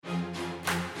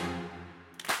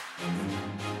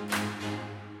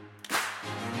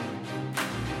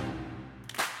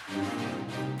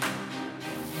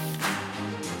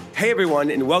Hey everyone,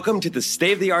 and welcome to the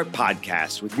State of the Art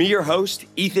podcast with me, your host,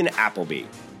 Ethan Appleby.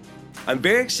 I'm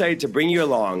very excited to bring you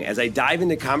along as I dive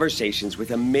into conversations with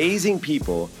amazing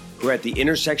people who are at the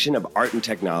intersection of art and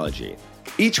technology.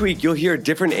 Each week, you'll hear a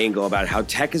different angle about how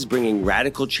tech is bringing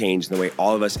radical change in the way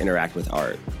all of us interact with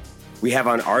art. We have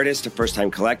on artists to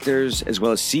first-time collectors, as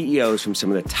well as CEOs from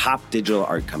some of the top digital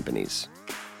art companies.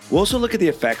 We'll also look at the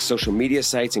effects social media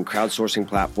sites and crowdsourcing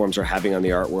platforms are having on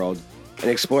the art world, and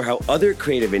explore how other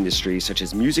creative industries such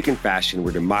as music and fashion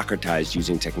were democratized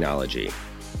using technology.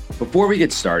 Before we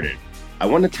get started, I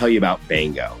want to tell you about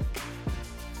Bango.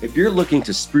 If you're looking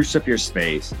to spruce up your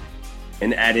space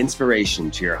and add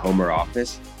inspiration to your home or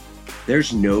office,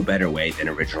 there's no better way than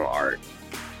original art.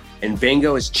 And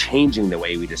Bango is changing the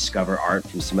way we discover art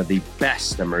from some of the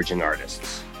best emerging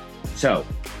artists. So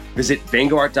visit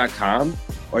bangoart.com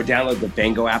or download the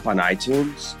Bango app on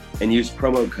iTunes and use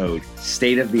promo code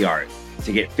STATEOFTHEART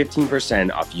to get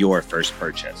 15% off your first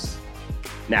purchase.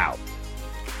 Now,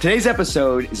 today's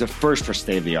episode is a first for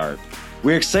State of the Art.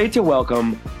 We're excited to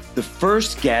welcome the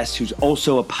first guest who's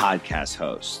also a podcast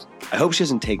host. I hope she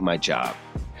doesn't take my job.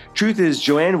 Truth is,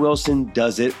 Joanne Wilson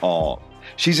does it all.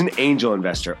 She's an angel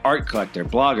investor, art collector,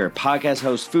 blogger, podcast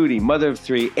host, foodie, mother of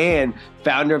three, and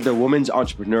founder of the Women's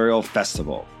Entrepreneurial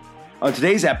Festival. On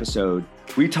today's episode,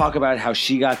 we talk about how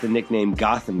she got the nickname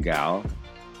Gotham Gal,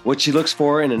 what she looks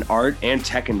for in an art and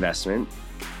tech investment,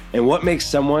 and what makes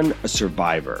someone a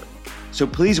survivor. So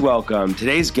please welcome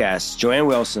today's guest, Joanne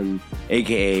Wilson,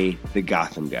 aka the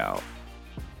Gotham Gal.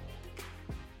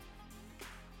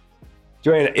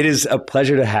 Joanne, it is a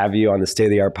pleasure to have you on the State of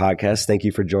the Art podcast. Thank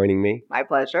you for joining me. My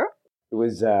pleasure. It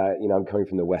was, I'm coming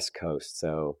from the West Coast,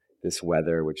 so this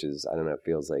weather, which is, I don't know, it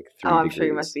feels like 3 degrees. I'm sure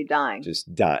you must be dying. Just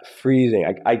freezing.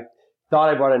 I thought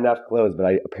I brought enough clothes,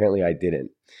 but apparently I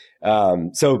didn't.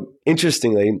 So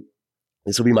interestingly,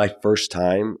 this will be my first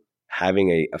time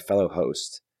having a fellow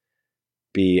host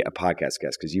be a podcast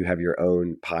guest because you have your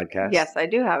own podcast. Yes, I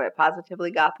do have it.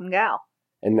 Positively Gotham Gal.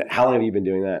 And how long have you been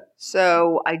doing that?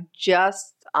 So I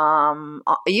just, a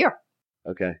year.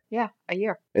 Okay. Yeah, a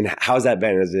year. And how's that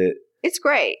been? It's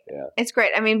great. Yeah. It's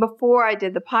great. I mean, before I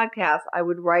did the podcast, I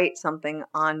would write something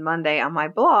on Monday on my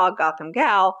blog, Gotham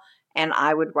Gal, and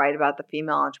I would write about the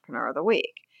female entrepreneur of the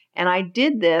week. And I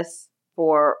did this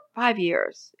for 5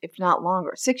 years, if not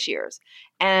longer, 6 years.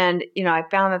 And, I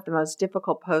found that the most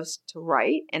difficult post to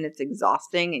write, and it's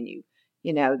exhausting, and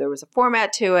there was a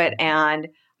format to it, and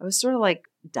I was sort of like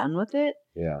done with it.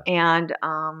 Yeah. And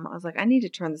I was like, I need to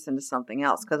turn this into something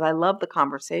else because I love the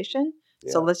conversation.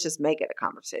 Yeah. So let's just make it a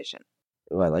conversation.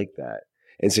 Oh, I like that.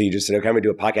 And so you just said, okay, I'm going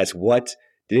to do a podcast.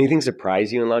 Did anything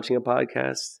surprise you in launching a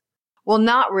podcast? Well,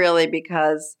 not really,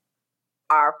 because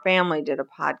our family did a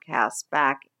podcast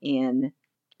back in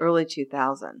early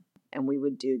 2000, and we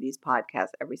would do these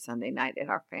podcasts every Sunday night at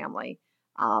our family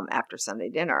after Sunday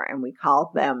dinner, and we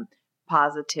called them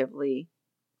Positively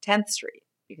 10th Street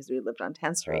because we lived on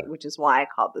 10th Street, which is why I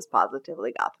called this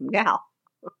Positively Gotham Gal.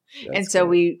 And so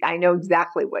cool. I know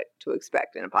exactly what to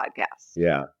expect in a podcast.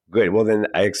 Yeah. Good. Well, then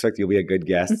I expect you'll be a good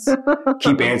guest.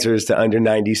 Keep answers to under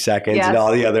 90 seconds and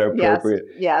all the other appropriate.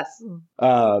 Yes.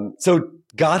 So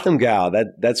Gotham Gal,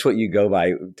 that's what you go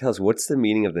by. Tell us, what's the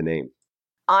meaning of the name?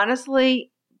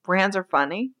 Honestly, brands are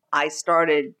funny. I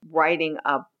started writing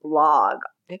a blog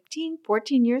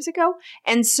 14 years ago.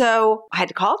 And so I had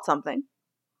to call it something.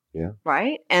 Yeah.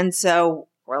 Right. And so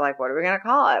we're like, what are we going to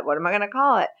call it? What am I going to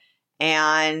call it?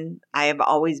 And I have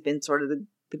always been sort of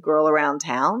the girl around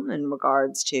town in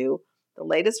regards to the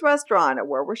latest restaurant or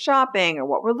where we're shopping or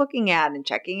what we're looking at and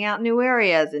checking out new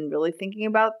areas and really thinking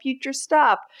about future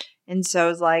stuff. And so I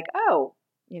was like,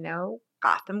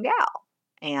 Gotham Gal.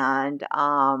 And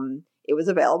it was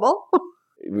available.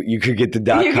 You could get the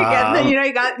 .com.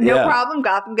 You got no problem,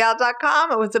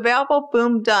 gothamgal.com. It was available.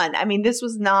 Boom, done. I mean, this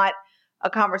was not a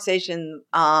conversation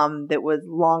that was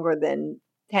longer than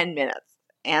 10 minutes.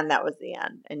 And that was the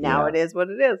end. And now it is what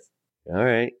it is. All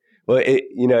right. Well,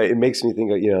 it makes me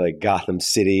think of, like Gotham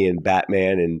City and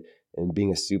Batman and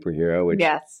being a superhero, which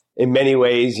in many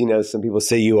ways, some people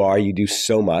say you do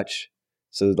so much.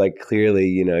 So like clearly,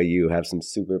 you have some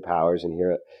superpowers in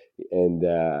here. And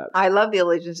I love the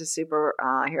allegiance to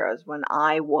superheroes. When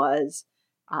I was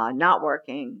not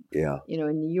working, in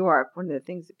New York, one of the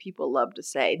things that people love to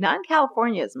say, not in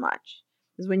California as much,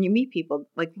 is when you meet people,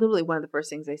 like literally one of the first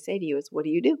things they say to you is, what do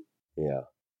you do? Yeah.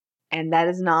 And that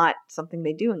is not something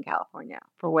they do in California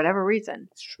for whatever reason.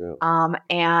 It's true.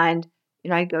 And,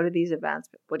 I go to these events,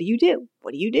 but what do you do?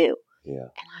 What do you do? Yeah.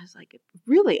 And I was like, it's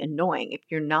really annoying if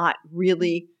you're not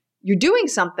really you're doing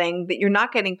something that you're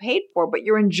not getting paid for, but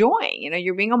you're enjoying.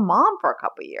 You're being a mom for a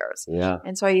couple of years. Yeah.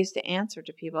 And so I used to answer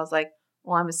to people. I was like,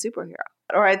 well, I'm a superhero.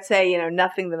 Or I'd say,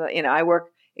 nothing that, I work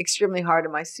extremely hard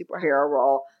in my superhero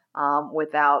role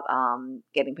without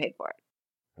getting paid for it.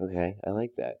 Okay. I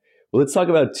like that. Well, let's talk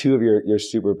about two of your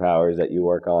superpowers that you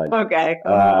work on. Okay.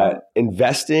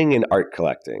 Investing and art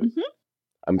collecting. Mm-hmm.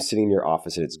 I'm sitting in your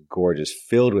office and it's gorgeous,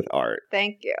 filled with art.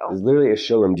 Thank you. It's literally a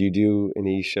showroom. Do you do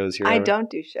any shows here? I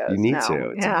don't do shows. You need no. to.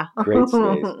 It's yeah. a great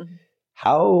space.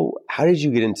 How did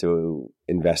you get into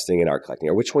investing in art collecting,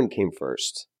 or which one came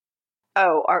first?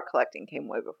 Oh, art collecting came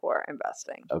way before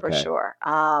investing, for Okay. sure.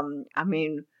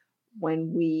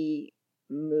 When we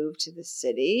moved to the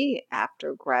city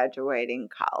after graduating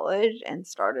college and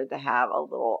started to have a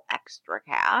little extra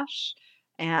cash,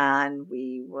 and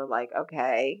we were like,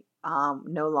 okay,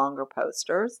 no longer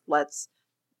posters. Let's,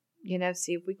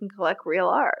 see if we can collect real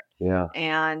art. Yeah.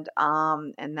 And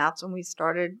that's when we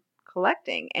started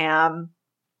collecting. And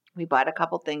we bought a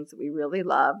couple things that we really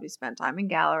loved. We spent time in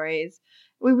galleries.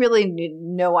 We really had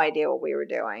no idea what we were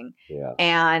doing. Yeah.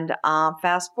 And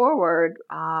fast forward,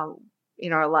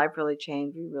 our life really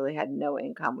changed. We really had no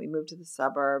income. We moved to the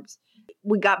suburbs.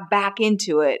 We got back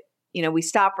into it. We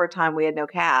stopped for a time. We had no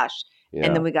cash. Yeah.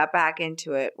 And then we got back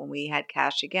into it when we had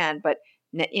cash again. But,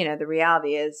 the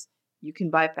reality is you can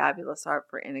buy fabulous art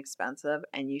for inexpensive,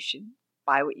 and you should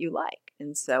buy what you like.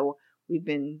 And so we've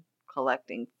been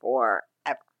collecting forever.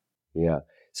 Yeah.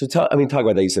 So talk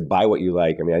about that. You said buy what you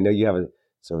like. I mean, I know you have a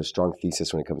sort of a strong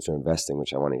thesis when it comes to investing,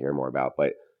 which I want to hear more about.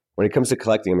 But when it comes to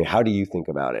collecting, I mean, how do you think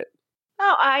about it?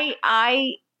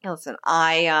 Oh, listen,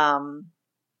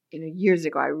 years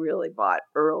ago, I really bought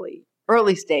early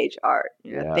stage art,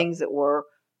 things that were,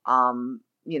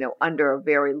 under a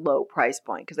very low price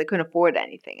point because I couldn't afford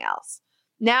anything else.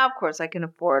 Now, of course, I can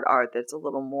afford art that's a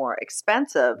little more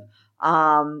expensive,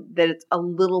 that it's a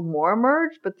little more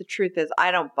emerged. But the truth is,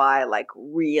 I don't buy like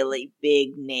really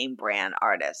big name brand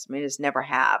artists. I mean, I just never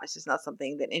have. It's just not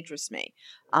something that interests me.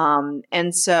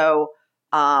 And so,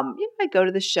 I go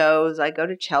to the shows. I go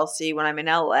to Chelsea when I'm in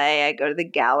LA. I go to the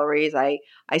galleries. I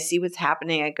see what's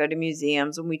happening. I go to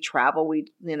museums. When we travel,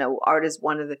 art is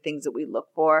one of the things that we look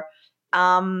for.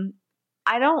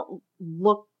 I don't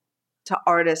look to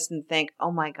artists and think,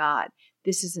 oh my God,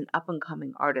 this is an up and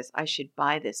coming artist. I should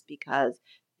buy this because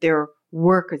their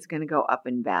work is going to go up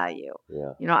in value.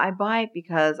 Yeah. I buy it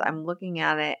because I'm looking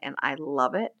at it and I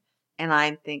love it. And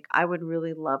I think I would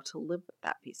really love to live with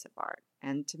that piece of art.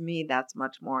 And to me, that's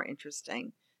much more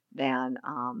interesting than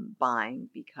buying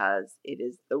because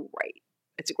it's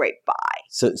a great buy.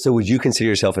 So would you consider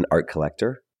yourself an art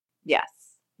collector? Yes.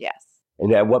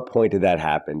 And at what point did that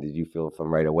happen? Did you feel it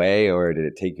from right away, or did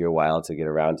it take you a while to get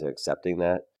around to accepting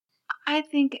that? I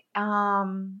think, I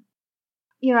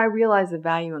realized the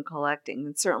value in collecting.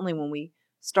 And certainly when we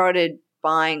started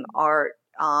buying art,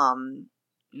 I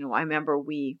remember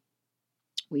we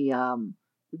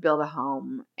built a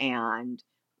home and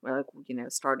we're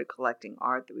started collecting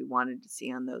art that we wanted to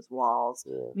see on those walls.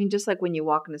 Yeah. I mean, just like when you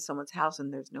walk into someone's house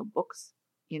and there's no books,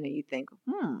 you think,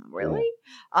 really?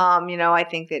 Yeah. I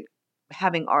think that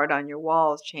having art on your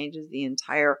walls changes the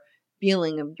entire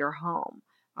feeling of your home.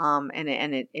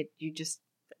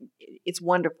 It's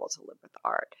wonderful to live with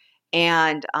art.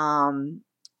 And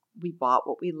we bought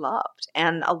what we loved.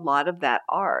 And a lot of that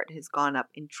art has gone up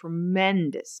in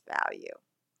tremendous value.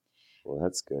 Well,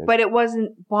 that's good. But it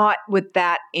wasn't bought with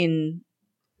that in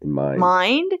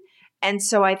mind. And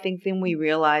so I think then we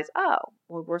realized,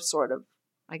 we're sort of,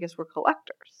 I guess we're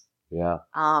collectors. Yeah.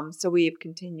 So we have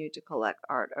continued to collect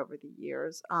art over the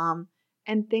years,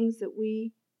 and things that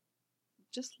we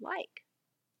just like.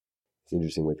 It's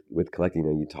interesting with collecting.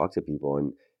 You talk to people,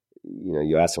 and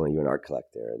you ask someone, "Are you an art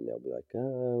collector?" And they'll be like,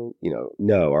 "Oh,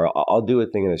 no." Or I'll do a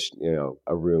thing in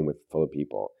a room full of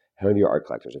people. How many of you are art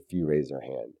collectors? A few raise their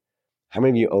hand. How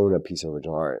many of you own a piece of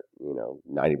original art?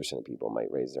 90% of people might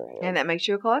raise their hand. And that makes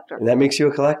you a collector.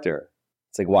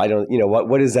 It's like, why don't,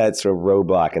 what is that sort of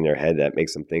roadblock in their head that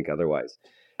makes them think otherwise?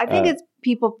 I think it's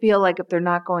people feel like if they're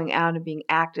not going out and being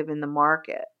active in the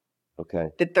market,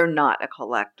 that they're not a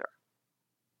collector.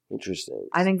 Interesting.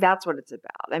 I think that's what it's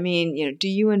about. I mean, do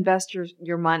you invest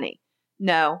your money?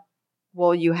 No.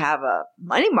 Well, you have a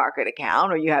money market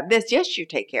account or you have this. Yes, you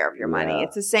take care of your money.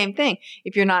 It's the same thing.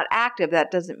 If you're not active,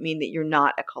 that doesn't mean that you're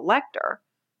not a collector.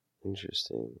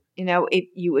 Interesting. If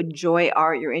you enjoy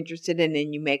art, you're interested in,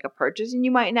 and you make a purchase, and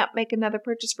you might not make another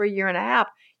purchase for a year and a half,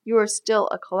 you are still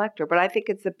a collector. But I think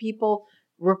it's the people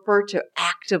refer to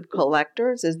active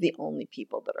collectors as the only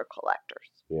people that are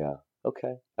collectors. Yeah.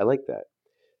 Okay. I like that.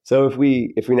 So if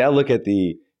we now look at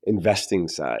the investing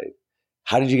side,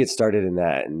 How did you get started in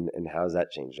that, and how has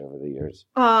that changed over the years?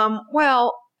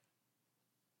 Well,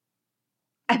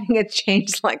 I think it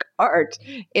changed like art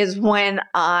is when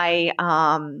I,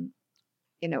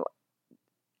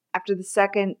 after the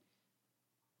second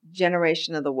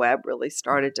generation of the web really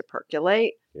started to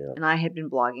percolate, Yeah. and I had been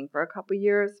blogging for a couple of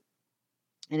years,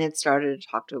 and had started to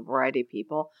talk to a variety of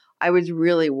people. I was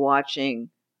really watching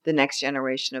the next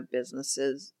generation of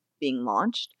businesses being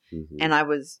launched, and I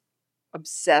was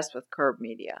obsessed with Curb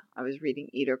Media. I was reading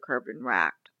Eater, Curb, and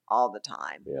Racked all the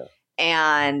time. Yeah.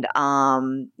 And,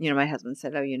 my husband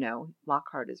said,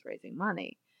 Lockhart is raising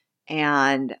money.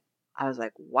 And I was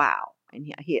like, wow.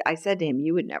 And I said to him,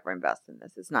 you would never invest in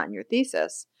this. It's not in your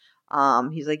thesis.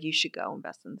 He's like, you should go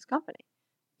invest in this company.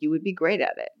 You would be great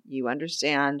at it. You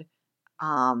understand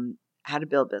how to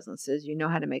build businesses. You know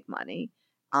how to make money.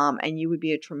 And you would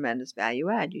be a tremendous value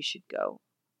add. You should go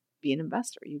be an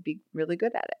investor. You'd be really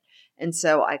good at it. And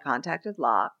so I contacted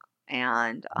Locke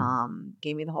and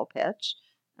gave me the whole pitch.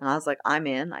 And I was like, I'm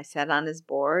in. I sat on his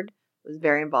board, was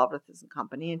very involved with his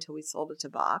company until we sold it to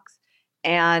Vox.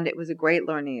 And it was a great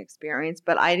learning experience.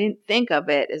 But I didn't think of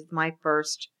it as my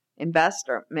first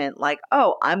investment, like,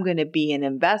 oh, I'm going to be an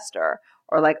investor,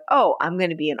 or like, oh, I'm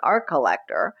going to be an art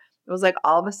collector. It was like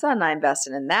all of a sudden I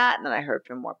invested in that, and then I heard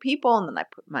from more people, and then I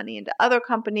put money into other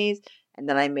companies, and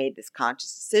then I made this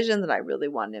conscious decision that I really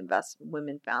wanted to invest in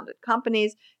women-founded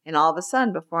companies, and all of a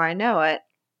sudden, before I know it,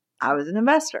 I was an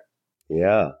investor.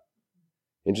 Yeah.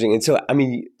 Interesting. And so,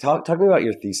 talk to me about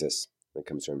your thesis when it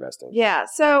comes to investing. Yeah.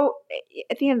 So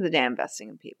at the end of the day, I'm investing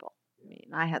in people.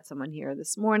 I had someone here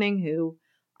this morning who,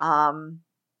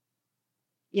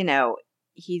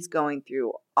 he's going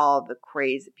through all the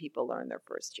craze that people learn their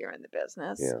first year in the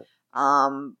business. Yeah.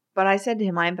 But I said to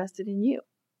him, I invested in you.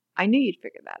 I knew you'd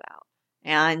figure that out.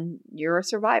 And you're a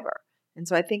survivor. And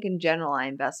so I think in general, I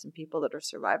invest in people that are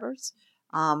survivors.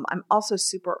 I'm also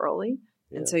super early.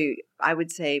 Yeah. And so I would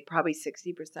say probably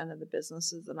 60% of the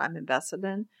businesses that I'm invested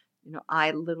in,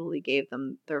 I literally gave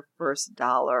them their first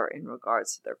dollar in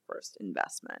regards to their first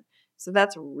investment. So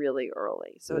that's really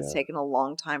early. So it's taken a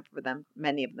long time for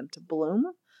many of them to bloom.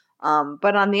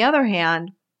 But on the other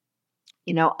hand,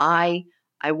 I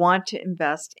want to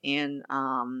invest in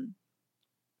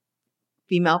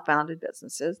female-founded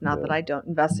businesses. Not that I don't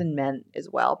invest in men as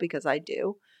well, because I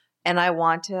do. And I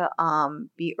want to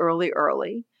be early.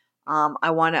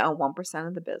 I want to own 1%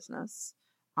 of the business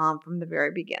from the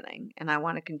very beginning. And I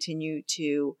want to continue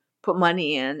to put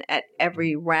money in at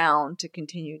every round to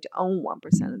continue to own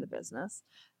 1% of the business.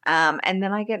 And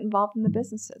then I get involved in the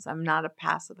businesses. I'm not a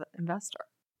passive investor.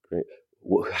 Great.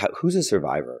 Who's a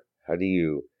survivor? How do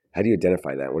you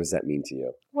identify that? What does that mean to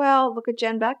you? Well, look at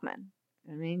Jen Beckman.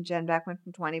 Jen Beckman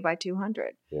from 20 by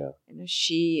 200. Yeah.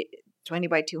 20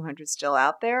 by 200 is still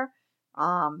out there.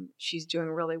 She's doing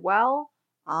really well.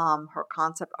 Her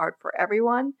concept art for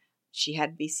everyone. She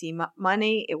had VC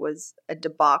money. It was a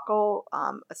debacle,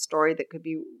 a story that could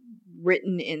be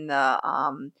written in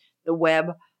the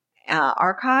web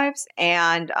archives,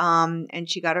 and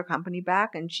she got her company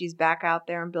back, and she's back out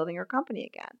there and building her company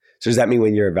again. So does that mean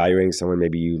when you're evaluating someone,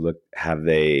 maybe you look, have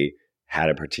they had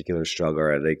a particular struggle,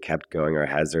 or have they kept going, or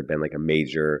has there been like a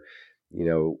major,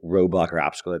 roadblock or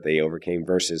obstacle that they overcame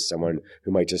versus someone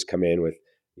who might just come in with,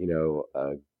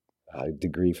 a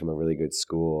degree from a really good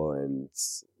school and,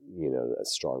 a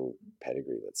strong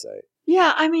pedigree, let's say?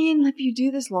 Yeah, if you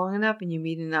do this long enough and you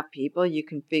meet enough people, you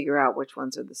can figure out which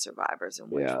ones are the survivors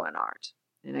and which one aren't.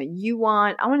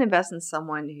 I want to invest in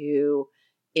someone who,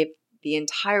 if the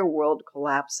entire world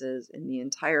collapses and the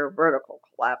entire vertical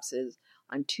collapses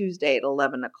on Tuesday at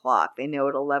 11 o'clock, they know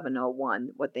at 11:01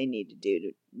 what they need to do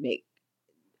to make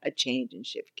a change and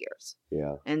shift gears.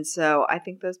 Yeah. And so I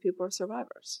think those people are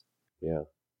survivors. Yeah.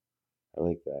 I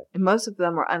like that. And most of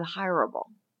them are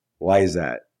unhireable. Why is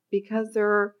that? Because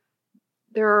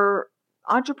they're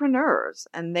entrepreneurs,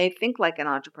 and they think like an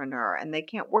entrepreneur, and they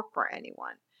can't work for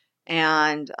anyone.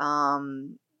 And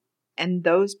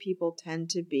those people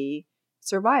tend to be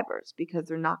survivors because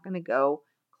they're not going to go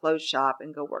close shop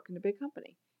and go work in a big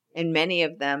company. And many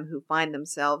of them who find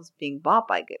themselves being bought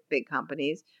by big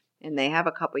companies and they have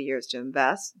a couple of years to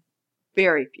invest,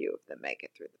 very few of them make it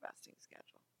through the vesting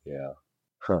schedule. Yeah.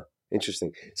 Huh.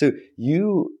 Interesting. So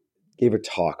you gave a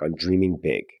talk on dreaming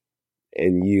big,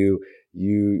 and you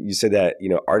said that,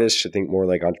 artists should think more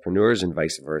like entrepreneurs and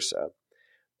vice versa.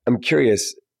 I'm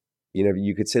curious,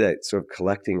 you could say that sort of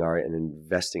collecting art and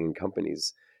investing in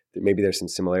companies, that maybe there's some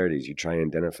similarities. You try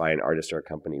and identify an artist or a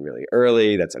company really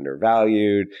early that's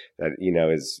undervalued, that,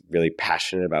 is really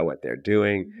passionate about what they're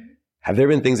doing. Mm-hmm. Have there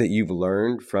been things that you've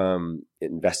learned from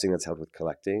investing that's helped with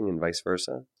collecting and vice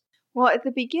versa? Well, at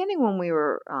the beginning when we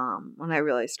were, when I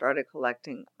really started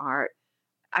collecting art,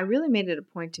 I really made it a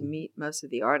point to meet most of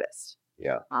the artists,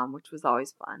 Yeah. which was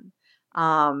always fun.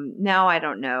 Now I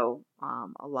don't know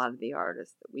a lot of the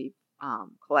artists that we've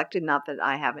collected. Not that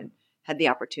I haven't had the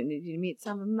opportunity to meet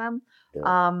some of them,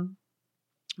 Yeah.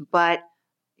 but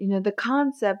the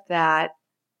concept that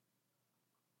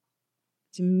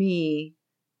to me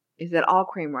is that all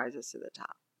cream rises to the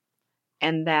top,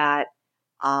 and that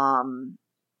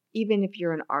even if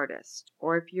you're an artist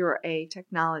or if you're a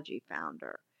technology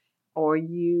founder or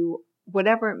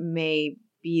whatever it may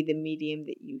be the medium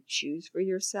that you choose for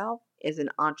yourself as an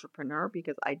entrepreneur,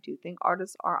 because I do think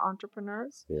artists are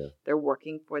entrepreneurs. Yeah. They're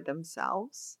working for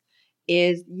themselves,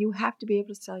 is you have to be able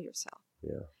to sell yourself.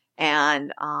 Yeah.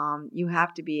 And you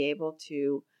have to be able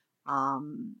to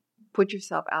put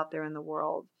yourself out there in the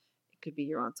world. It could be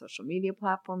your own social media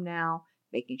platform now,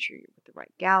 making sure you're with the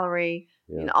right gallery,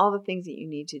 all the things that you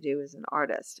need to do as an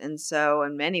artist. And so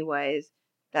in many ways,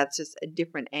 that's just a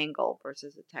different angle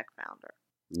versus a tech founder.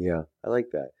 Yeah, I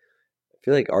like that. I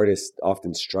feel like artists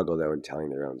often struggle, though, in telling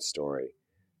their own story.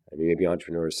 I mean, maybe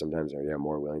entrepreneurs sometimes are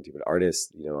more willing to, but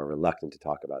artists, are reluctant to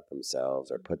talk about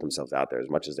themselves or put themselves out there as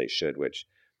much as they should, which,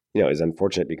 is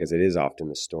unfortunate because it is often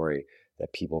the story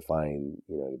that people find,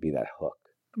 to be that hook.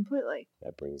 Completely.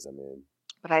 That brings them in.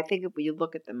 But I think if we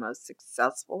look at the most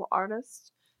successful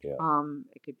artists,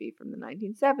 it could be from the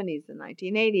 1970s, the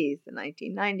 1980s, the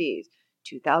 1990s,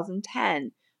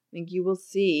 2010. I think you will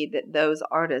see that those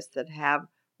artists that have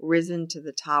risen to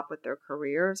the top with their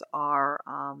careers are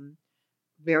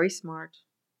very smart,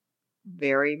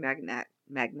 very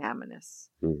magnanimous,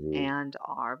 and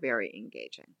are very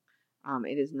engaging.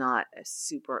 It is not a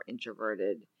super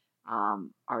introverted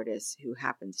artist who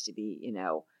happens to be,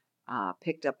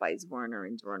 picked up by Zwirner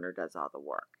and Zwirner does all the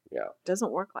work. Yeah. It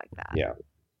doesn't work like that. Yeah.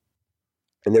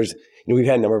 And there's, we've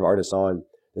had a number of artists on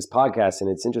this podcast, and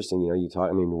it's interesting, you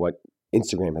talk, what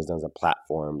Instagram has done as a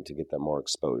platform to get them more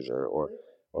exposure, or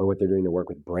what they're doing to work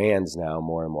with brands now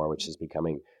more and more, which is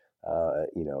becoming,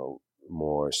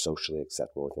 more socially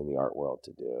acceptable within the art world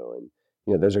to do.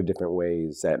 And, those are different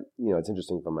ways that, it's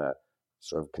interesting from a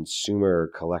sort of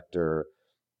consumer collector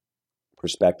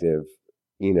perspective.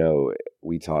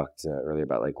 We talked earlier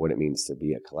about like what it means to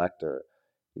be a collector.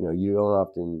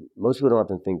 Most people don't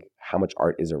often think how much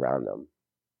art is around them,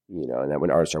 and that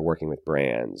when artists are working with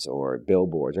brands or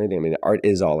billboards or anything, art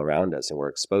is all around us and we're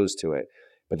exposed to it,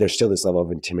 but there's still this level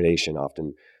of intimidation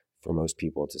often for most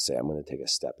people to say, I'm going to take a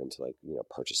step into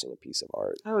purchasing a piece of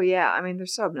art. Oh yeah. They're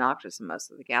so obnoxious in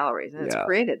most of the galleries, and it's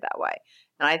created that way.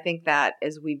 And I think that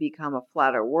as we become a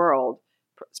flatter world,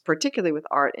 particularly with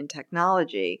art and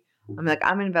technology,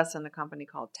 I'm invested in a company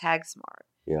called TagSmart.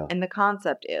 Yeah. And the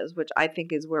concept is, which I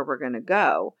think is where we're going to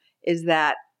go, is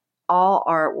that all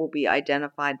art will be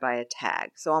identified by a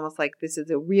tag. So almost like this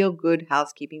is a real good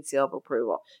housekeeping seal of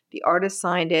approval. The artist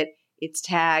signed it. It's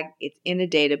tagged. It's in a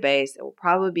database. It will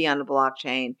probably be on a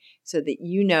blockchain so that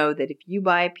you know that if you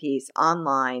buy a piece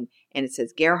online and it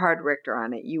says Gerhard Richter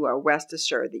on it, you are rest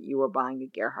assured that you are buying a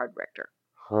Gerhard Richter.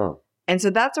 Huh. And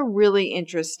so that's a really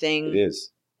interesting. It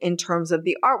is. In terms of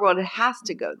the art world, it has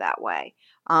to go that way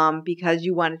because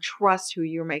you want to trust who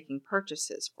you're making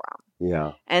purchases from.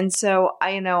 Yeah. And so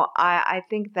I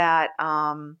think that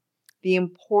the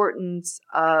importance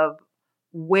of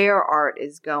where art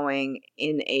is going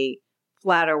in a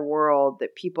flatter world,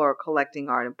 that people are collecting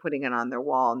art and putting it on their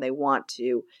wall, and they want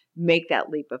to make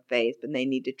that leap of faith, and they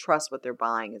need to trust what they're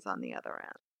buying is on the other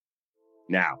end.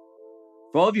 Now,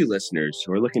 for all of you listeners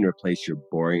who are looking to replace your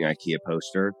boring IKEA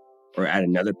poster or add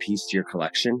another piece to your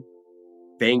collection,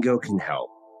 Van Gogh can help.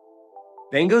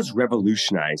 Van Gogh's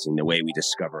revolutionizing the way we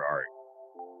discover art.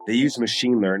 They use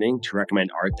machine learning to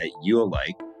recommend art that you'll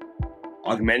like,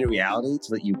 augmented reality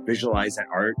to let you visualize that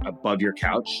art above your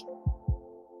couch,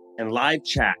 and live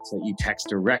chat to let you text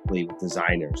directly with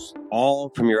designers, all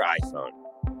from your iPhone.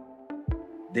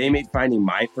 They made finding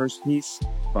my first piece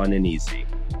fun and easy.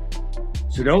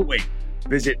 So don't wait.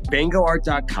 Visit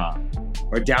vangoart.com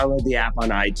or download the app on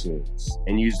iTunes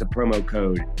and use the promo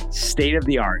code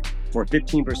STATEOFTHEART for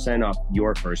 15% off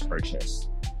your first purchase.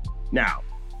 Now,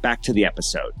 back to the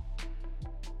episode.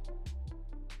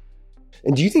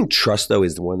 And do you think trust, though,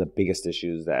 is one of the biggest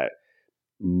issues that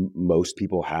most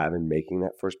people have in making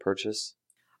that first purchase?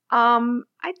 I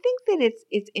think that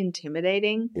it's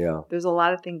intimidating. Yeah. There's a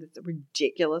lot of things that's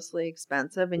ridiculously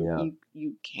expensive, and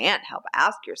you can't help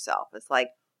ask yourself, it's like,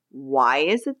 why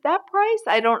is it that price?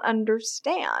 I don't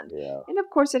understand. Yeah. And of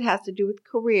course, it has to do with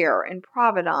career and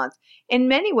provenance. In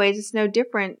many ways, it's no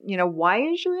different. Why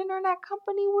is your internet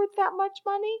company worth that much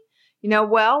money?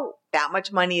 well, that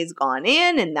much money has gone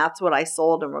in and that's what I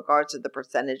sold in regards to the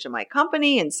percentage of my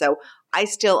company. And so I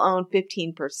still own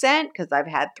 15% because I've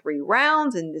had 3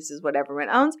 rounds and this is what everyone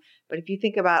owns. But if you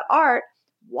think about art,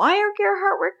 why are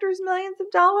Gerhard Richter's millions of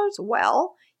dollars?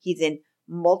 Well, he's in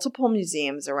multiple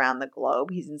museums around the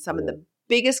globe. He's in some of the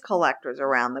biggest collectors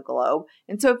around the globe.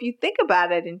 And so if you think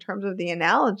about it in terms of the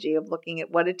analogy of looking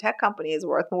at what a tech company is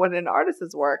worth and what an artist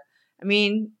is worth, I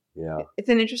mean, it's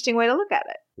an interesting way to look at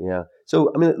it. Yeah.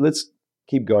 So, I mean, let's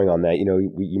keep going on that.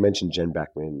 You mentioned Jen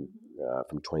Beckman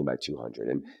from 20 by 200,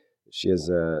 and she has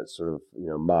a sort of,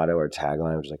 motto or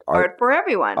tagline, which is like art for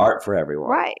everyone. Art for everyone.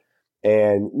 Right.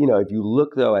 And, if you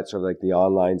look, though, at sort of like the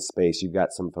online space, you've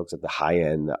got some folks at the high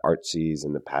end, the artsies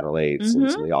and the Paddle 8s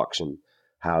and some of the auction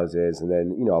houses. And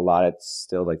then, a lot, it's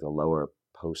still like the lower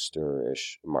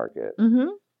poster-ish market. Mm-hmm.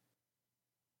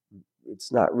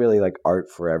 It's not really like art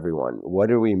for everyone.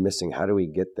 What are we missing? How do we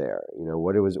get there?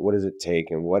 What does it take?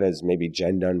 And what has maybe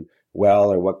Jen done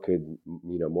well, or what could,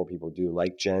 more people do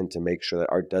like Jen to make sure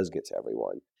that art does get to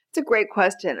everyone? It's a great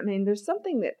question. I mean, there's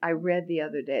something that I read the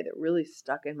other day that really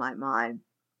stuck in my mind.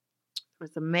 There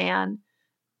was a man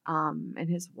and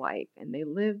his wife, and they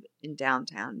live in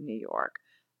downtown New York.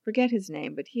 Forget his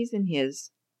name, but he's in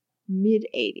his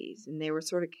mid-80s, and they were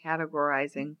sort of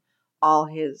categorizing all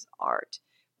his art.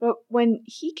 But when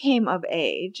he came of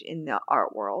age in the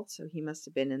art world, so he must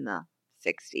have been in the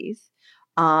 60s,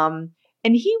 and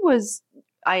he was,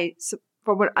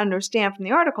 for what I understand from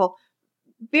the article,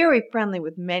 very friendly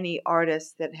with many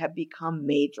artists that have become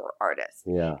major artists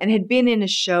and had been in a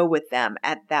show with them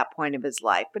at that point of his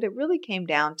life. But it really came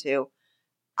down to,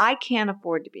 I can't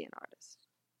afford to be an artist.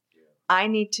 I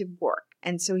need to work.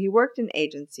 And so he worked in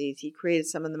agencies. He created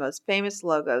some of the most famous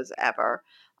logos ever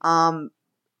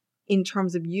in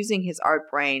terms of using his art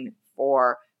brain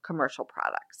for commercial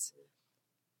products.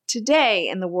 Today,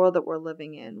 in the world that we're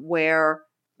living in, where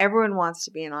everyone wants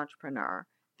to be an entrepreneur,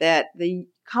 that the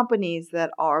companies that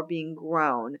are being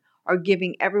grown are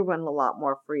giving everyone a lot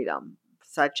more freedom,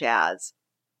 such as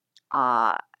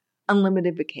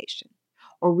unlimited vacation,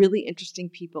 or really interesting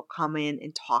people come in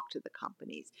and talk to the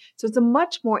companies. So it's a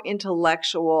much more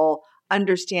intellectual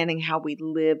understanding how we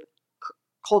live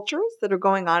cultures that are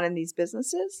going on in these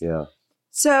businesses. Yeah.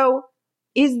 So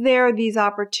is there these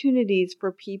opportunities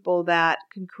for people that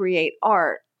can create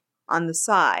art on the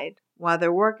side while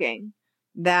they're working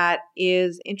that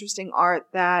is interesting art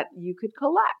that you could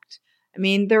collect? I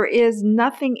mean, there is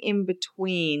nothing in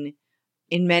between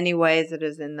in many ways that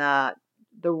is in the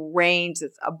range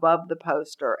that's above the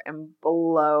poster and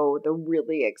below the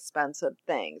really expensive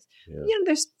things. Yeah.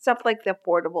 There's stuff like the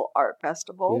Affordable Art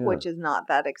Festival, which is not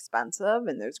that expensive,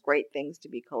 and there's great things to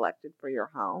be collected for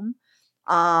your home.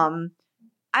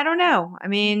 I don't know. I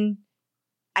mean,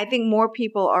 I think more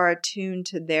people are attuned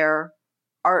to their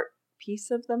art piece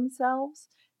of themselves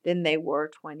than they were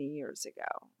 20 years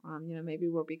ago. Maybe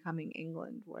we're becoming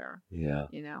England where,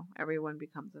 everyone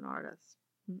becomes an artist.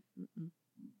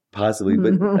 Possibly.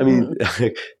 But I mean,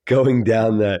 going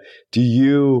down that,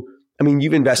 you've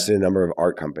invested in a number of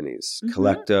art companies,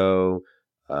 Collecto,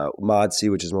 Modsy,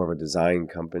 which is more of a design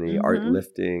company, Art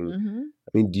Lifting.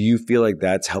 I mean, do you feel like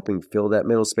that's helping fill that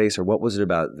middle space, or what was it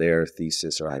about their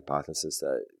thesis or hypothesis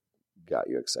that got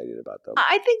you excited about them?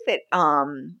 I think that,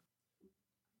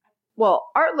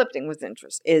 Art Lifting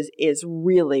is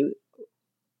really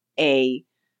a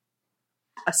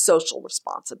social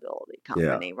responsibility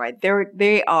company, right?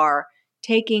 They are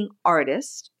taking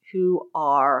artists who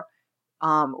are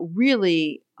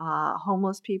really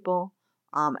homeless people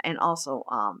and also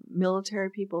military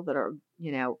people that are,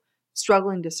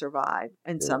 struggling to survive,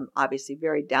 and some obviously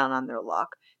very down on their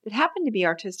luck, that happen to be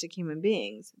artistic human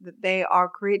beings, that they are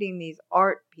creating these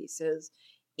art pieces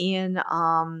in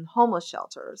homeless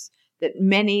shelters that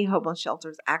many homeless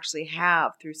shelters actually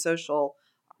have through social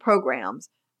programs,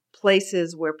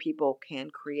 places where people can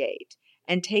create,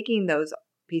 and taking those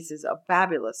pieces of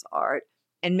fabulous art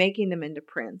and making them into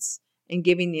prints and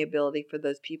giving the ability for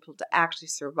those people to actually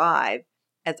survive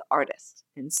as artists.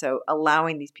 And so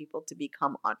allowing these people to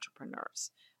become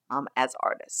entrepreneurs as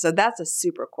artists. So that's a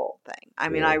super cool thing. I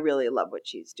mean, I really love what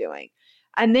she's doing.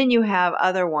 And then you have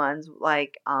other ones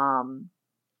like, I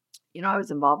was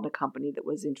involved in a company that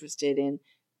was interested in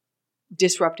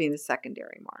disrupting the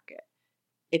secondary market.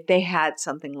 If they had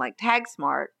something like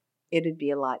TagSmart, it'd be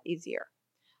a lot easier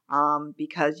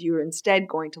because you're instead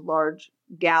going to large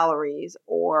galleries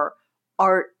or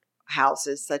art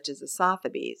houses such as the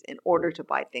Sotheby's in order to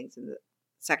buy things in the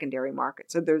secondary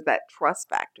market. So there's that trust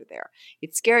factor there.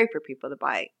 It's scary for people to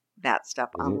buy that stuff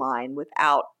online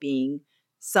without being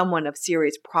someone of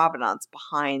serious provenance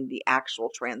behind the actual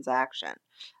transaction.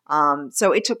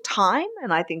 So it took time,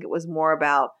 and I think it was more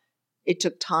about it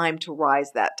took time to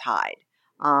rise that tide.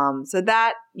 So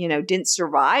that, didn't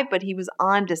survive, but he was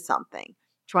onto something,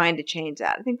 trying to change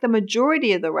that. I think the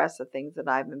majority of the rest of things that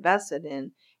I've invested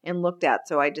in and looked at,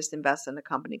 so I just invested in a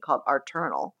company called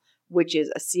Arternal, which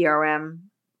is a CRM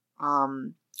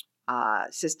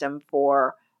system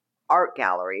for art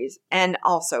galleries, and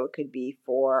also it could be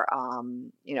for,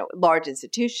 large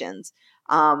institutions.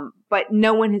 But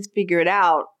no one has figured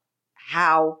out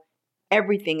how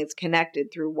everything is connected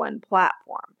through one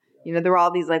platform. There are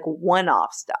all these like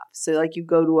one-off stuff. So like you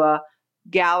go to a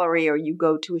gallery or you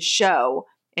go to a show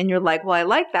and you're like, well, I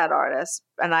like that artist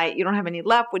and you don't have any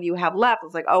left. What do you have left?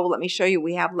 It's like, oh, well, let me show you.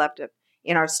 We have left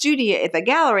in our studio at the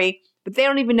gallery, but they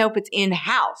don't even know if it's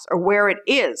in-house or where it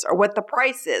is or what the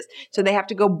price is. So they have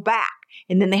to go back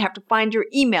and then they have to find your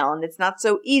email, and it's not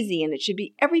so easy, and it should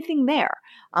be everything there.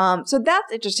 So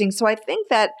that's interesting. So I think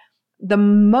that the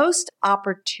most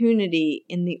opportunity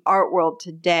in the art world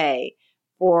today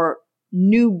for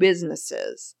new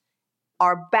businesses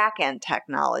are back-end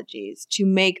technologies to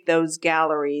make those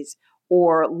galleries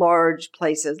or large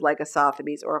places like a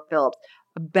Sotheby's or a Phillips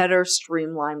a better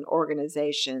streamlined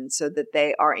organization so that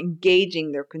they are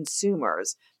engaging their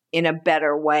consumers in a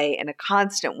better way, in a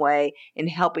constant way, in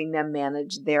helping them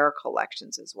manage their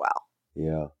collections as well.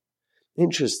 Yeah.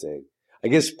 Interesting. I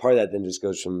guess part of that then just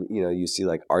goes from, you see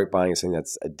like art buying is something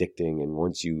that's addicting. And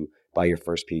once you buy your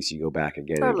first piece, you go back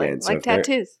again and again. Like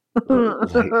tattoos. I don't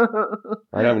have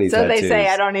any tattoos. So they say,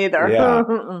 I don't either. Yeah.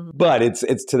 But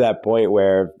it's to that point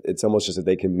where it's almost just that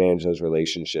they can manage those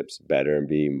relationships better and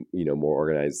be, more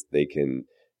organized. They can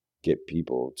get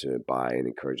people to buy and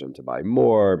encourage them to buy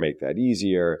more, make that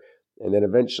easier. And then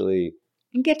eventually.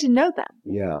 And get to know them.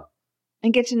 Yeah.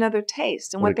 And get to know their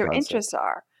taste and what their interests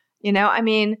are.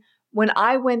 When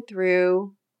I went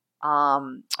through,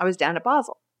 I was down at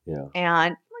Basel. Yeah.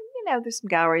 And, there's some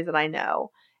galleries that I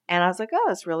know. And I was like, oh,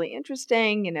 it's really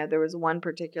interesting. There was one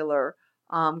particular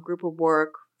group of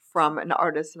work from an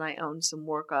artist that I owned some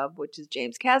work of, which is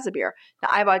James Casimir. Now,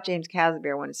 I bought James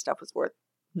Casimir when his stuff was worth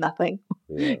nothing.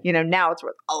 Yeah. Now it's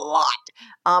worth a lot.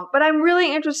 But I'm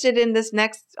really interested in this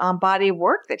next body of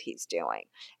work that he's doing.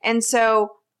 And so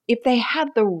if they had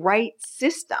the right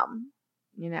system,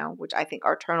 which I think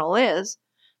Arternal is,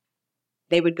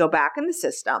 they would go back in the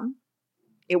system.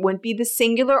 It wouldn't be the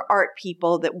singular art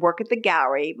people that work at the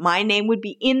gallery. My name would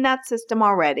be in that system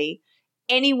already.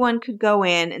 Anyone could go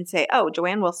in and say, oh,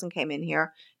 Joanne Wilson came in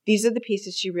here. These are the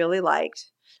pieces she really liked.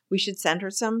 We should send her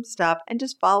some stuff and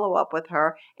just follow up with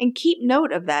her and keep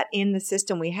note of that in the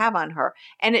system we have on her.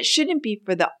 And it shouldn't be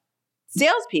for the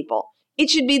salespeople. It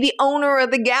should be the owner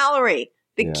of the gallery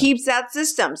that keeps that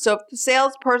system. So if the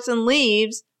salesperson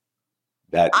leaves,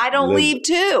 I don't leave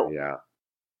too. Yeah.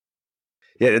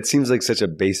 Yeah, it seems like such a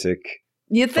basic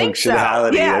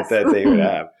functionality that they would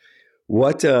have.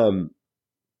 What, on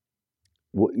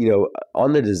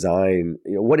the design,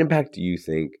 what impact do you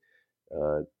think,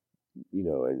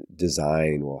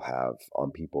 design will have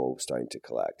on people starting to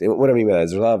collect? And what I mean by that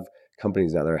is there's a lot of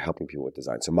companies now that are helping people with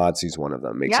design. So Modsy is one of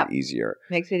them, makes it easier.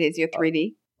 Makes it easier,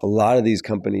 3D. A lot of these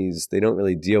companies, they don't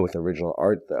really deal with original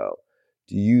art though.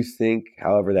 Do you think,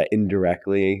 however, that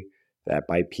indirectly, that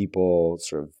by people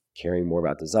sort of caring more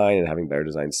about design and having better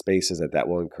design spaces, that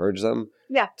will encourage them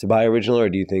to buy original? Or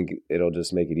do you think it'll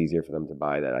just make it easier for them to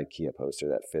buy that IKEA poster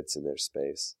that fits in their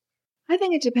space? I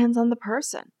think it depends on the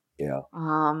person. Yeah.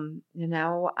 I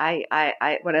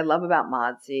what I love about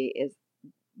Modsy is,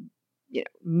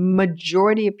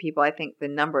 majority of people, I think the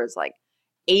number is like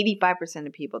 85%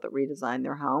 of people that redesign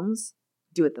their homes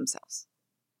do it themselves.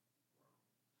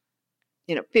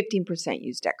 15%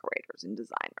 use decorators and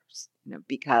designers,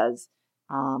 because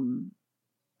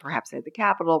perhaps they have the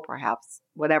capital, perhaps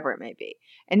whatever it may be.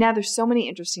 And now there's so many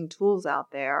interesting tools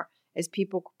out there as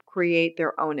people create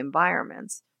their own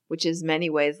environments, which is many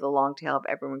ways the long tail of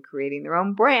everyone creating their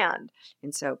own brand.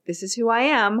 And so this is who I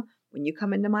am. When you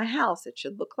come into my house, it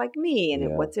should look like me.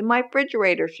 And what's in my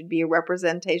refrigerator should be a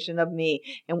representation of me.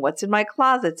 And what's in my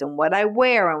closets and what I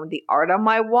wear and the art on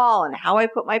my wall and how I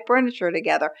put my furniture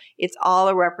together. It's all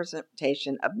a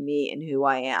representation of me and who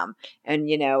I am. And,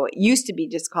 it used to be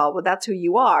just called, well, that's who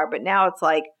you are. But now it's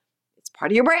like, it's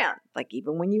part of your brand. Like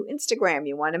even when you Instagram,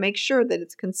 you want to make sure that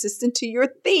it's consistent to your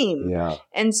theme. Yeah.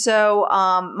 And so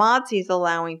Modsy is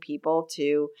allowing people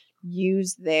to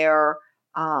use their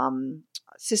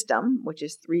system, which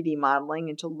is 3D modeling,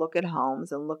 and to look at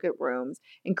homes and look at rooms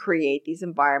and create these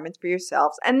environments for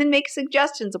yourselves, and then make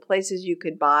suggestions of places you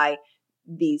could buy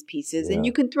these pieces, and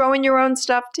you can throw in your own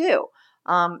stuff too.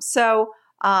 So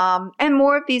And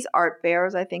more of these art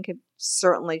fairs, I think, have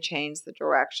certainly changed the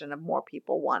direction of more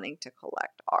people wanting to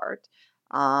collect art.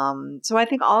 So I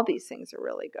think all these things are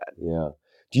really good. Yeah.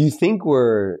 Do you think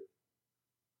we're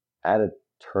at a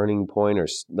turning point, or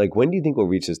like when do you think we'll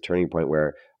reach this turning point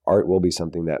where art will be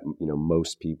something that,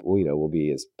 most people, will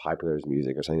be as popular as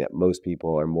music, or something that most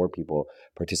people or more people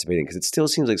participate in? Because it still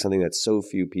seems like something that so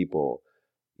few people,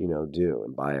 do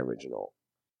and buy original.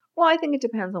 Well, I think it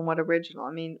depends on what original.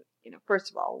 I mean, first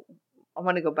of all, I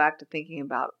want to go back to thinking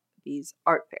about these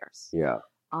art fairs. Yeah.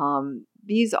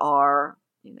 These are,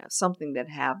 something that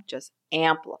have just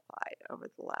amplified over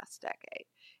the last decade.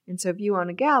 And so if you own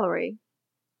a gallery,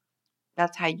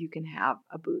 that's how you can have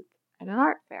a booth at an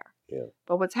art fair. Yeah.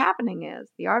 But what's happening is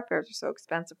the art fairs are so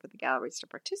expensive for the galleries to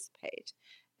participate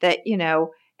that,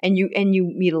 and you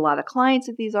meet a lot of clients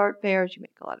at these art fairs, you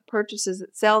make a lot of purchases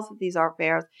at sales at these art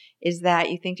fairs, is that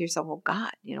you think to yourself, well,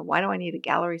 God, why do I need a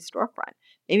gallery storefront?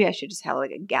 Maybe I should just have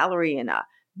like a gallery in a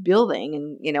building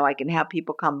and, I can have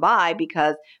people come by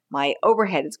because my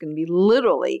overhead is going to be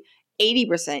literally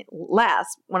 80% less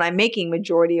when I'm making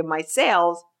majority of my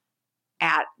sales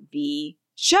at the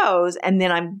shows, and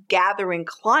then I'm gathering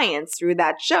clients through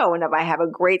that show. And if I have a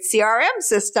great CRM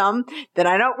system, then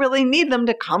I don't really need them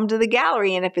to come to the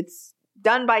gallery. And if it's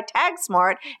done by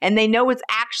TagSmart and they know it's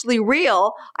actually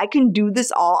real, I can do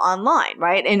this all online,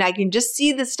 right? And I can just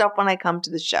see this stuff when I come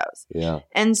to the shows. Yeah.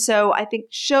 And so I think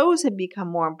shows have become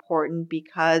more important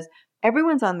because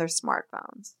everyone's on their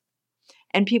smartphones.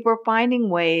 And people are finding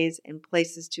ways and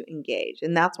places to engage.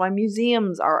 And that's why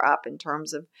museums are up in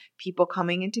terms of people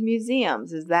coming into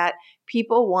museums, is that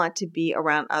people want to be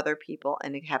around other people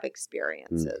and have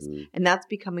experiences. Mm-hmm. And that's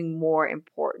becoming more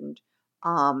important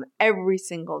every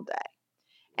single day.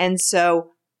 And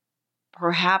so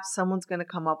perhaps someone's going to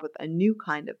come up with a new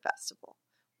kind of festival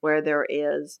where there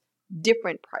is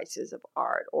different prices of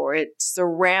art, or it's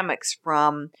ceramics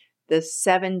from the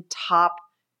 7 top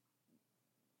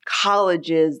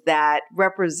colleges that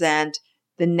represent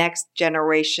the next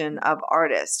generation of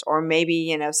artists, or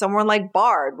maybe, somewhere like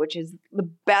Bard, which is the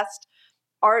best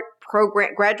art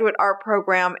program, graduate art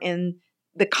program in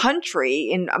the country,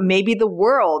 in maybe the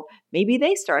world. Maybe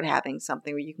they start having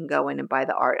something where you can go in and buy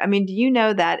the art. I mean, do you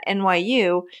know that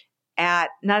NYU at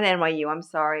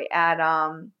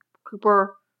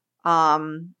Cooper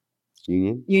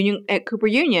Union at Cooper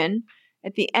Union,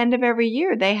 at the end of every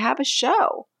year, they have a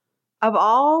show of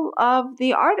all of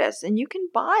the artists, and you can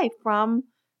buy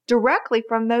directly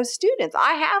from those students.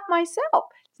 I have myself.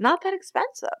 It's not that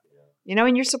expensive,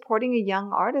 and you're supporting a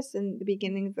young artist in the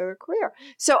beginning of their career.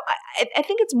 So I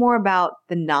think it's more about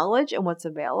the knowledge and what's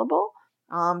available,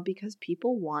 because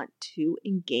people want to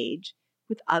engage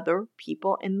with other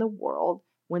people in the world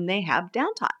when they have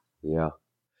downtime. Yeah.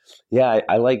 Yeah,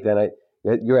 I like that.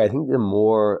 You're right. I think the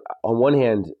more, on one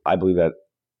hand, I believe that,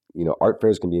 art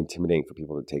fairs can be intimidating for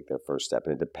people to take their first step,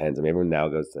 and it depends. I mean, everyone now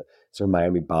goes to sort of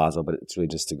Miami, Basel, but it's really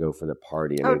just to go for the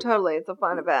party. I mean, Totally. It's a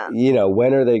fun event.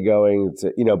 When are they going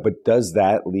to, but does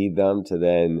that lead them to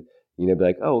then, be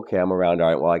like, oh, okay, I'm around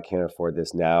art. Well, I can't afford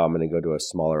this now. I'm going to go to a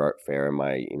smaller art fair in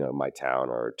my, my town,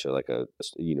 or to like a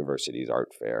university's art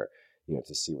fair,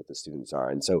 to see what the students are.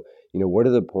 And so, what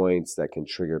are the points that can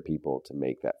trigger people to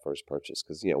make that first purchase?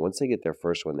 Because, once they get their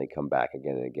first one, they come back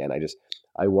again and again.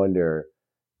 I wonder,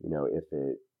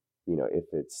 if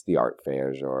it's the art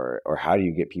fairs, or how do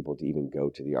you get people to even go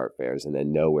to the art fairs and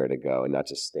then know where to go and not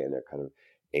just stand there kind of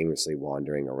aimlessly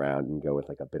wandering around, and go with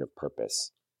like a bit of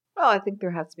purpose? Well, I think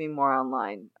there has to be more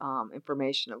online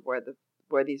information of where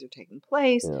these are taking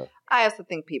place. Yeah. I also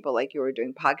think people, like you, are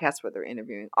doing podcasts where they're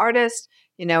interviewing artists.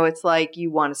 It's like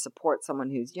you want to support someone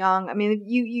who's young. I mean,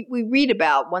 we read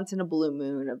about once in a blue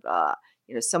moon of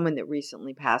someone that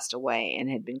recently passed away and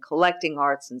had been collecting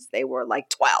art since they were like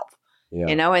 12. Yeah.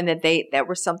 And that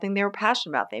was something they were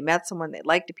passionate about. They met someone, they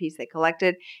liked a piece, they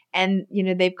collected, and,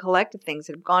 they've collected things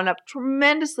that have gone up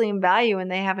tremendously in value, and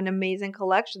they have an amazing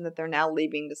collection that they're now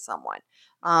leaving to someone.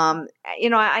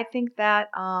 I think that,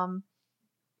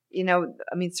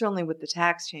 certainly with the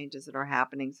tax changes that are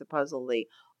happening, supposedly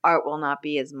art will not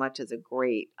be as much as a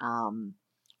great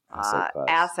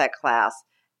asset class.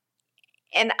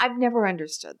 And I've never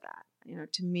understood that.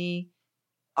 To me,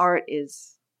 art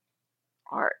is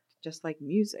art. Just like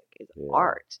music is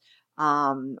art,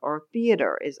 or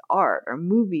theater is art, or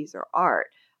movies are art.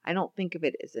 I don't think of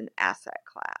it as an asset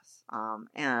class. I'm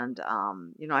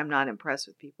not impressed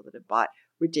with people that have bought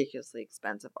ridiculously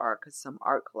expensive art because some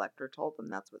art collector told them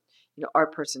that's what,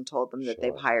 art person told them that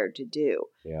they've hired to do.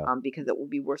 Yeah. Because it will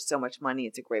be worth so much money.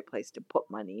 It's a great place to put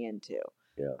money into.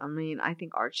 Yeah. I mean, I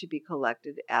think art should be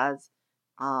collected as,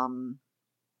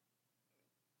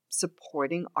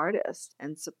 supporting artists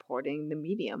and supporting the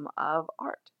medium of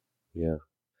art. Yeah.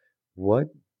 What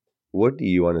do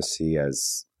you want to see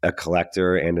as a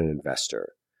collector and an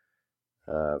investor,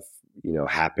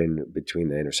 happen between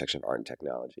the intersection of art and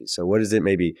technology? So what is it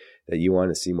maybe that you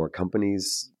want to see more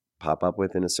companies pop up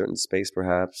with in a certain space,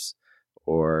 perhaps,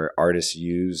 or artists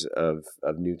use of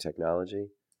new technology?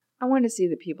 I want to see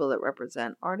the people that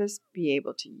represent artists be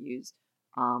able to use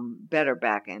better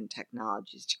back-end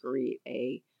technologies to create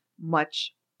a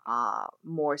much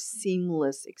more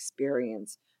seamless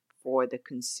experience for the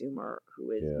consumer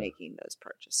who is making those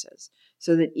purchases.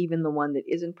 So that even the one that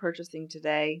isn't purchasing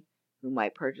today, who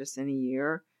might purchase in a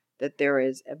year, that there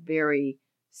is a very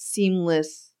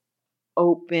seamless,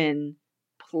 open,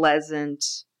 pleasant,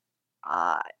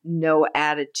 no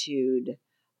attitude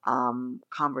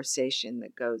conversation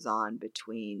that goes on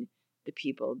between the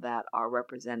people that are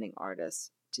representing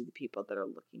artists to the people that are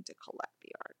looking to collect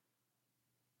the art.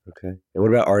 Okay. And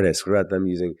what about artists? What about them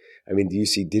using, do you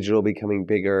see digital becoming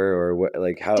bigger, or what,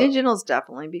 like how? Digital's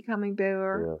definitely becoming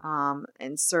bigger.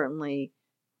 And certainly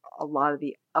a lot of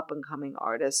the up and coming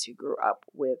artists who grew up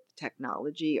with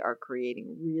technology are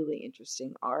creating really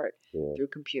interesting art through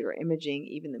computer imaging.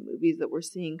 Even the movies that we're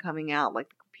seeing coming out, like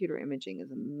the computer imaging, is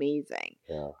amazing.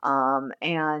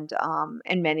 And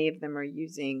many of them are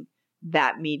using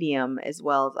that medium as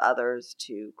well as others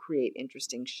to create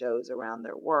interesting shows around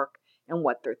their work and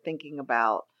what they're thinking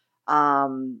about.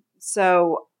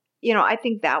 So, I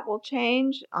think that will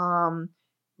change. But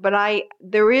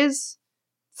there is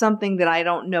something that I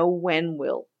don't know when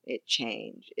will it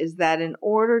change, is that in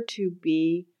order to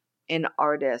be an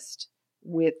artist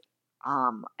with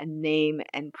a name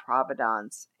and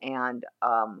provenance and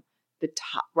the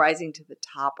top, rising to the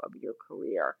top of your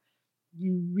career,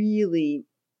 you really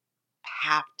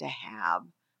have to have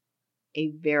a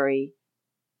very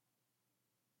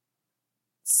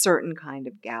certain kind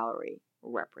of gallery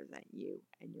represent you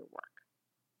and your work.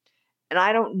 And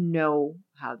I don't know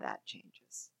how that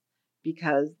changes,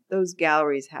 because those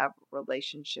galleries have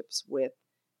relationships with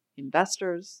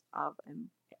investors of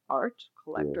art,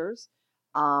 collectors,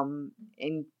 and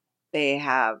they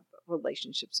have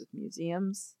relationships with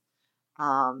museums.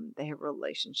 They have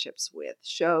relationships with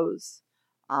shows.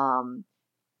 I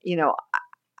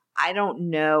don't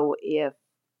know if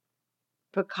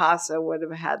Picasso would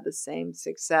have had the same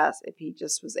success if he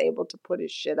just was able to put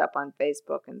his shit up on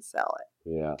Facebook and sell it.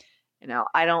 Yeah.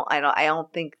 I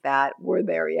don't think that we're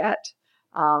there yet,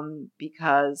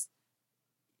 because,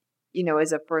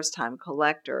 as a first-time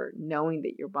collector, knowing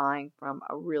that you're buying from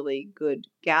a really good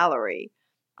gallery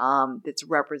that's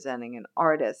representing an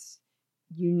artist,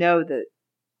 that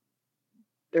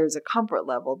there's a comfort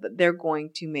level that they're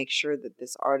going to make sure that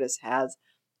this artist has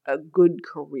a good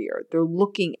career. They're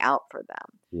looking out for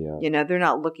them. Yeah. They're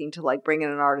not looking to bring in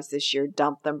an artist this year,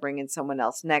 dump them, bring in someone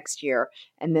else next year,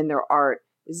 and then their art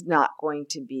is not going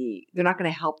to be, they're not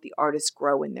going to help the artist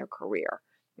grow in their career.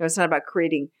 It's not about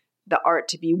creating the art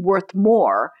to be worth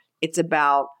more. It's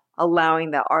about allowing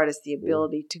the artist the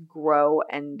ability to grow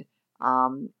and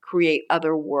create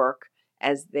other work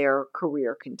as their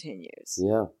career continues.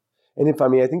 Yeah. And I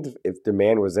think if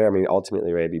demand was there,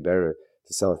 ultimately, right, it'd be better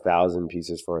to sell 1,000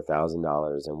 pieces for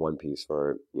 $1,000 and one piece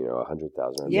for, $100,000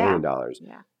 or $1 million.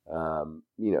 Yeah.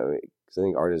 Because I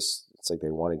think artists, it's like they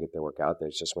want to get their work out there.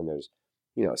 It's just when there's,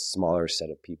 a smaller set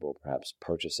of people perhaps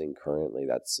purchasing currently,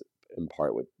 that's in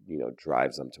part what,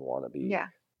 drives them to want to be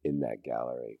in that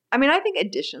gallery. I think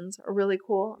editions are really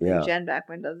cool. Yeah. Jen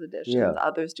Beckman does editions. Yeah.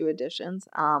 Others do editions.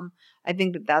 I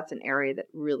think that that's an area that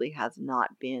really has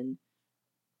not been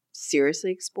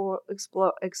seriously explored.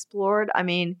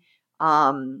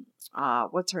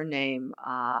 What's her name?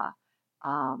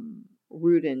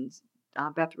 Rudin's,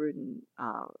 Beth Rudin,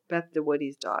 Beth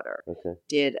DeWoody's daughter,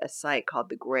 did a site called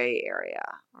The Gray Area,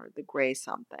 or The Gray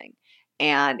something.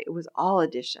 And it was all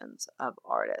editions of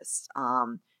artists.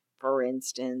 For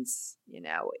instance,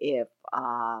 if,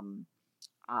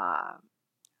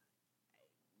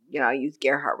 I use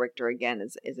Gerhard Richter again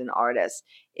as an artist.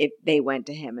 If they went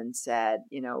to him and said,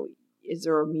 is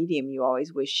there a medium you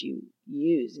always wish you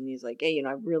used? And he's like, hey,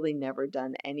 I've really never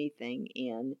done anything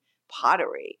in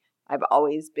pottery. I've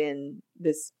always been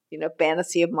this,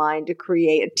 fantasy of mine to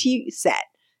create a tea set.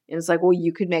 And it's like, well,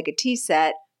 you could make a tea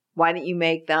set. Why don't you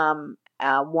make them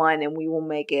one, and we will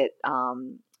make it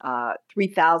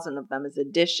 3,000 of them as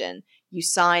addition. You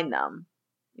sign them.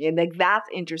 And that's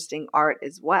interesting art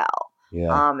as well.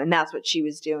 Yeah. And that's what she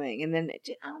was doing. And then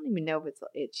I don't even know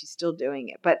if she's still doing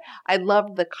it, but I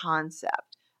loved the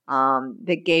concept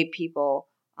that gave people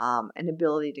an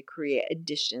ability to create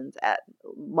additions at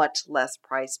much less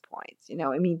price points.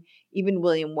 I mean, even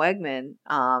William Wegman,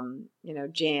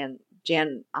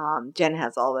 Jen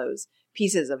has all those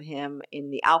pieces of him in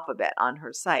the alphabet on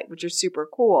her site, which are super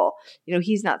cool.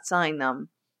 He's not selling them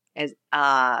as,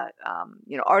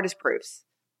 artist proofs.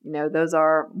 Those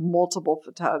are multiple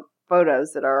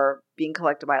photos that are being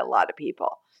collected by a lot of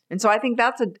people. And so I think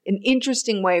that's an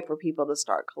interesting way for people to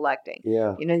start collecting.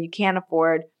 Yeah. You can't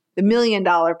afford the $1 million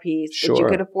piece, Sure. but you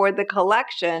could afford the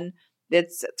collection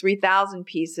that's 3,000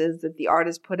 pieces that the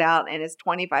artist put out, and it's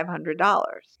 $2,500.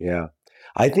 Yeah.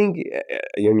 I think,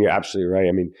 and you're absolutely right.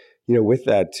 I mean, with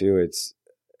that too, it's,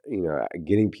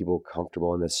 getting people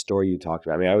comfortable in the story you talked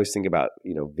about. I mean, I always think about,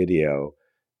 video,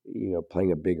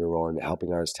 playing a bigger role in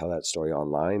helping artists tell that story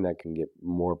online that can get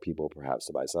more people perhaps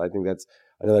to buy. So I think that's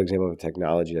another example of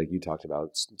technology, like you talked about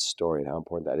story and how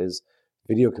important that is.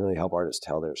 Video can really help artists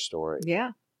tell their story.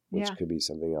 Yeah. Which could be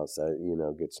something else that,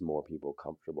 gets more people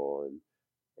comfortable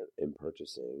in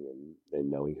purchasing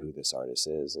and knowing who this artist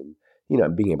is and,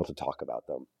 being able to talk about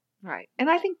them. Right. And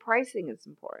I think pricing is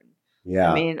important.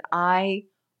 Yeah. I mean, I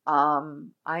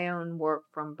own work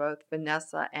from both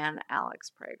Vanessa and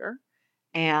Alex Prager.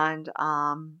 And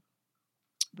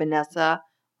Vanessa,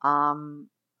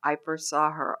 I first saw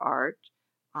her art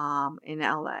in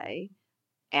LA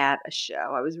at a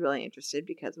show. I was really interested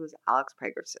because it was Alex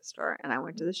Prager's sister, and I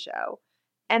went to the show.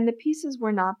 And the pieces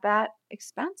were not that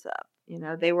expensive.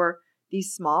 They were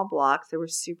these small blocks. They were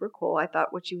super cool. I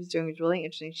thought what she was doing was really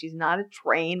interesting. She's not a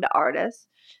trained artist.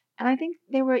 And I think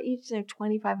they were each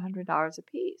 $2,500 a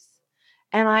piece.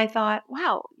 And I thought,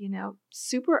 wow,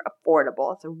 super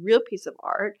affordable. It's a real piece of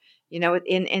art.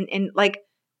 In like,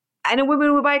 I know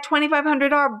women would buy a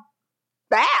 $2,500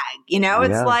 bag.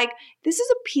 It's like, this is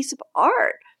a piece of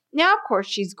art. Now, of course,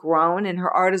 she's grown and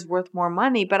her art is worth more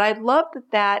money. But I love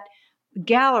that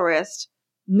gallerist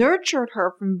nurtured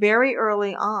her from very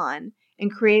early on and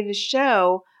created a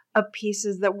show of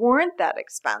pieces that weren't that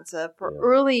expensive for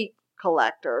early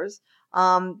collectors,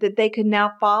 that they could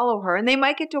now follow her. And they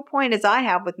might get to a point, as I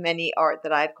have with many art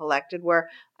that I've collected, where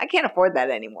I can't afford that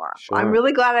anymore. Sure. I'm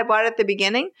really glad I bought it at the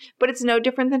beginning, but it's no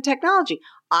different than technology.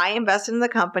 I invested in the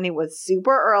company, was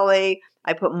super early.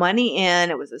 I put money in.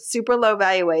 It was a super low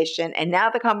valuation. And now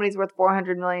the company's worth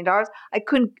 $400 million. I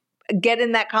couldn't get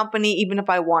in that company even if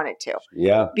I wanted to.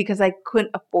 Yeah. Because I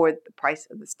couldn't afford the price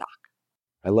of the stock.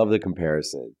 I love the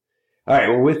comparison. All right.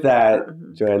 Well, with that,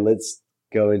 Joanne, let's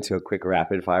go into a quick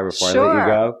rapid fire before I let you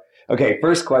go. Okay.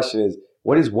 First question is,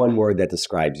 what is one word that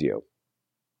describes you?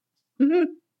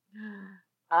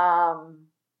 God,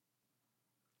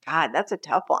 that's a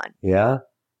tough one. Yeah.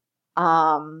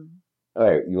 All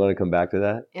right. You want to come back to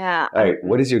that? Yeah. All right.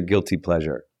 What is your guilty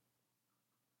pleasure?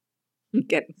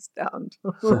 Getting stoned.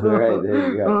 All right. There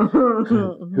you go.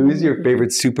 Who is your favorite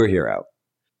superhero?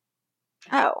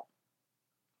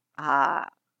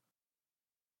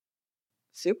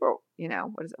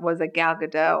 Was it Gal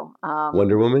Gadot?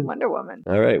 Wonder Woman? Wonder Woman.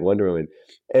 All right, Wonder Woman.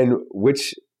 And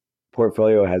which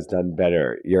portfolio has done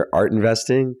better, your art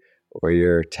investing or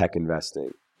your tech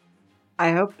investing?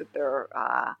 I hope that they're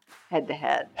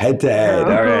head-to-head. Head-to-head,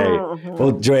 all right.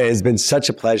 Well, Joanne, it's been such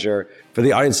a pleasure. For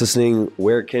the audience listening,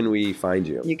 where can we find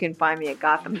you? You can find me at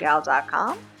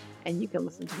gothamgal.com, and you can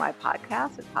listen to my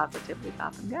podcast at Positively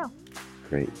Gotham Gal.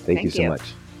 Great. Thank you so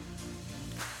much.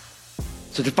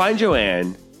 So to find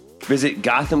Joanne, visit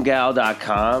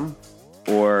gothamgal.com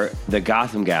or the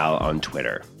Gotham Gal on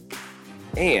Twitter.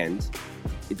 And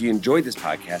if you enjoyed this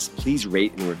podcast, please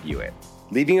rate and review it.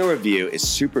 Leaving a review is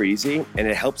super easy, and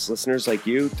it helps listeners like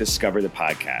you discover the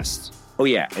podcast. Oh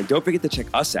yeah, and don't forget to check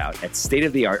us out at State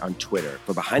of the Art on Twitter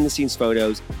for behind-the-scenes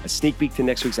photos, a sneak peek to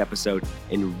next week's episode,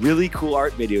 and really cool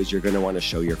art videos you're going to want to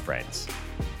show your friends.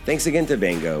 Thanks again to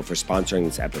Van Gogh for sponsoring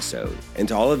this episode, and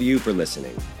to all of you for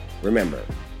listening. Remember,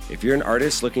 if you're an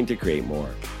artist looking to create more,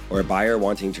 or a buyer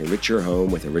wanting to enrich your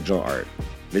home with original art,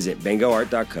 visit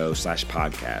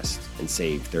vangoart.co/podcast and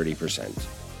save 30%.